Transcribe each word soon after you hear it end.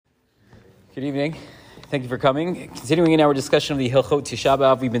Good evening. Thank you for coming. Continuing in our discussion of the Hilchot Tisha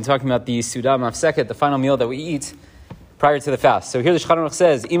B'Av, we've been talking about the Suda Mafseket, the final meal that we eat prior to the fast. So here the Shulchan Aruch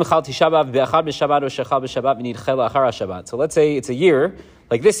says, Im chal Tisha B'Av be'achad b'Shabbat or shechal b'Shabbat v'nidcheh la'achar Shabbat. So let's say it's a year,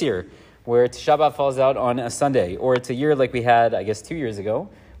 like this year, where Tisha B'Av falls out on a Sunday, or it's a year like we had, 2 years ago,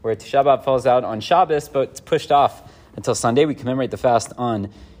 where Tisha B'Av falls out on Shabbos, but it's pushed off until Sunday. We commemorate the fast on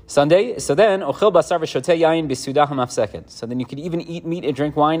Sunday. So then, ochel basar v'shoteh yain b'sudah hamafseket. So then you could even eat meat and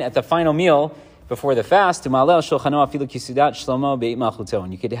drink wine at the final meal before the fast. And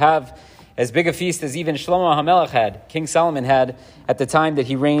you could have as big a feast as even Shlomo HaMelech had, King Solomon had, at the time that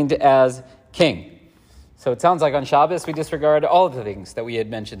he reigned as king. So it sounds like on Shabbos we disregard all of the things that we had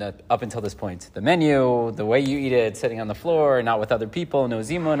mentioned up until this point. The menu, the way you eat it, sitting on the floor, not with other people, no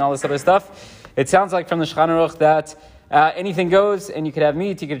zima, and all this other stuff. It sounds like from the Shulchan Aruch that anything goes, and you could have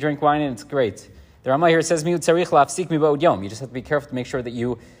meat, you could drink wine, and it's great. The Ramah here says, you just have to be careful to make sure that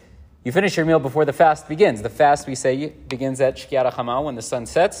you finish your meal before the fast begins. The fast, we say, begins at Shkiat HaChama, when the sun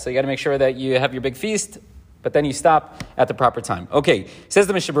sets, so you got to make sure that you have your big feast, but then you stop at the proper time. Okay, says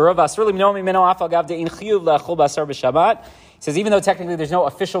the Mishnah Berurah, says even though technically there's no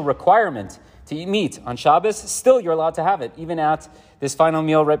official requirement to eat meat on Shabbos, still you're allowed to have it, even at this final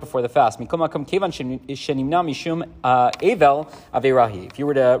meal right before the fast. If you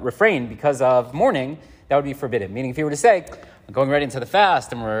were to refrain because of mourning, that would be forbidden. Meaning if you were to say, I'm going right into the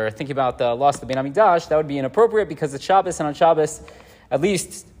fast and we're thinking about the loss of the Bein HaMikdash, that would be inappropriate because it's Shabbos, and on Shabbos, at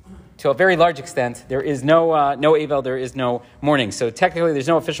least to a very large extent, there is no Avel, there is no mourning. So technically there's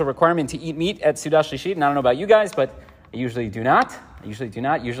no official requirement to eat meat at Sudah Shlishit, and I don't know about you guys, but I usually do not.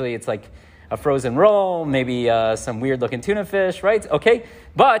 Usually it's like a frozen roll, maybe some weird-looking tuna fish, right? Okay,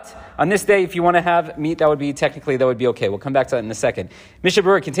 but on this day, if you want to have meat, that would be okay. We'll come back to that in a second. Mishnah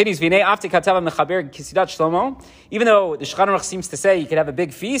Berurah continues, V'nei afti katav mechaber kisidat Shlomo. Even though the Shulchan Aruch seems to say you could have a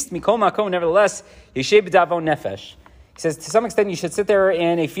big feast, mikol makom, nevertheless, yeshei b'davon nefesh. He says, to some extent, you should sit there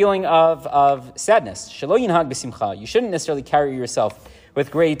in a feeling of sadness. Shelo yinhag b'simcha. You shouldn't necessarily carry yourself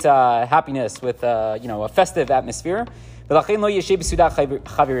with great happiness, with a festive atmosphere. Therefore, you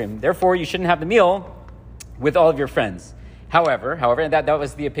shouldn't have the meal with all of your friends. However, that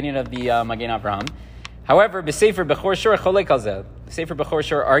was the opinion of the Magen Avraham. However, B'Sefer Bechor Shor cholek al zeh. Sefer Bechor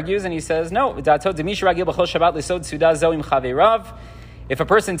Shor argues and he says, no. If a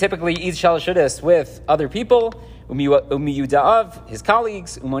person typically eats shalosh seudos with other people, his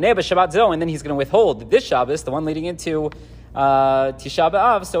colleagues, and then he's going to withhold this Shabbos, the one leading into Tisha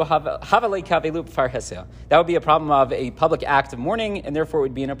B'Av, so havalei kavelu b'far hesel. That would be a problem of a public act of mourning, and therefore it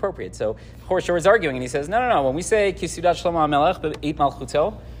would be inappropriate. So Bechor Shor is arguing, and he says, no. When we say Kisudat Shlomo HaMelech b'eit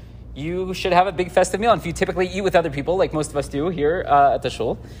malchuto, you should have a big festive meal. And if you typically eat with other people, like most of us do here at the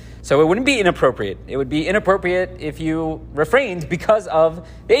shul, so it wouldn't be inappropriate. It would be inappropriate if you refrained because of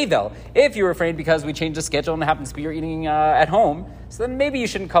the Avel. If you refrained because we changed the schedule and it happens to be you're eating at home, so then maybe you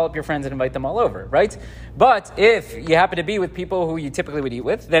shouldn't call up your friends and invite them all over, right? But if you happen to be with people who you typically would eat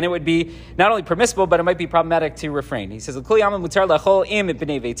with, then it would be not only permissible, but it might be problematic to refrain. He says,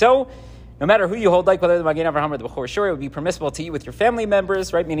 no matter who you hold, like whether the Magen Avraham or the Bechor Shor, it would be permissible to eat with your family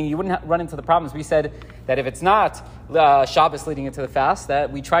members, right? Meaning you wouldn't run into the problems. We said that if it's not Shabbos leading into the fast,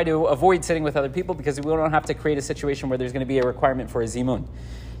 that we try to avoid sitting with other people because we don't have to create a situation where there's going to be a requirement for a zimun.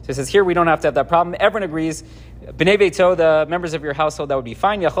 So it says here we don't have to have that problem. Everyone agrees. B'nei Beito, the members of your household, that would be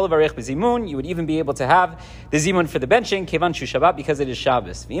fine. Yachol varech b'zimun. You would even be able to have the zimun for the benching, kevan shu Shabbat, because it is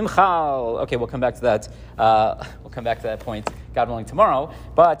Shabbos. V'imchal. Okay, we'll come back to that. Point, God willing, tomorrow.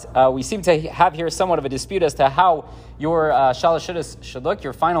 But we seem to have here somewhat of a dispute as to how your shalosh seudos should look,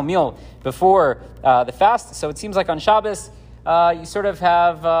 your final meal before the fast. So it seems like on Shabbos, you sort of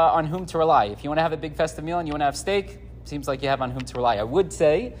have on whom to rely. If you want to have a big festive meal and you want to have steak, seems like you have on whom to rely. I would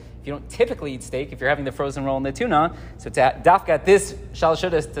say, if you don't typically eat steak, if you're having the frozen roll and the tuna, so to dafka at this shalosh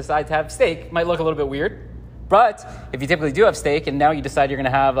seudos decide to have steak might look a little bit weird. But if you typically do have steak and now you decide you're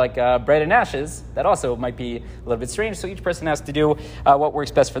going to have like bread and ashes, that also might be a little bit strange. So each person has to do what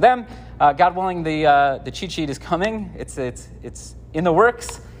works best for them. God willing, the cheat sheet is coming. It's in the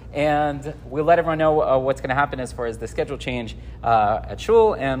works. And we'll let everyone know what's going to happen as far as the schedule change at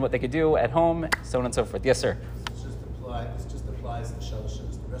shul and what they could do at home, so on and so forth. Yes, sir. This just applies to shalosh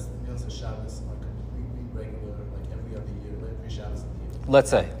seudos. The rest of the meals of Shabbos are completely regular, like every other year, like every Shabbos of the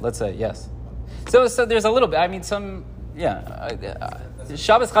year. Let's say, yes. So there's a little bit. I mean, Shabbos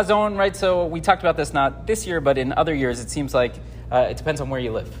Chazon, right? So we talked about this not this year, but in other years, it seems like it depends on where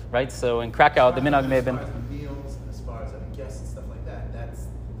you live, right? So in Krakow, the minhag may have been. As far as the meals, as far as having guests and stuff like that,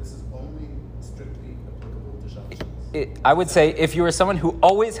 this is only strictly applicable to Shabbos. I would say if you are someone who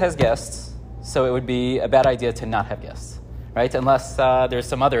always has guests, so it would be a bad idea to not have guests, right? Unless there's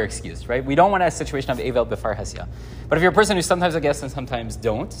some other excuse, right? We don't want a situation of Evel Befar Hesya. But if you're a person who sometimes a guest and sometimes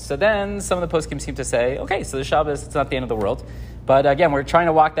don't, so then some of the poskim seem to say, okay, so the Shabbos, it's not the end of the world. But again, we're trying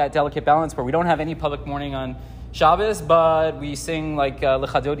to walk that delicate balance where we don't have any public mourning on Shabbos, but we sing like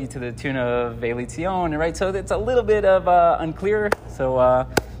Lechadodi to the tune of Ve'eli Tzion, right? So it's a little bit of unclear. So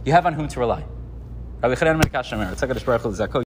you have on whom to rely.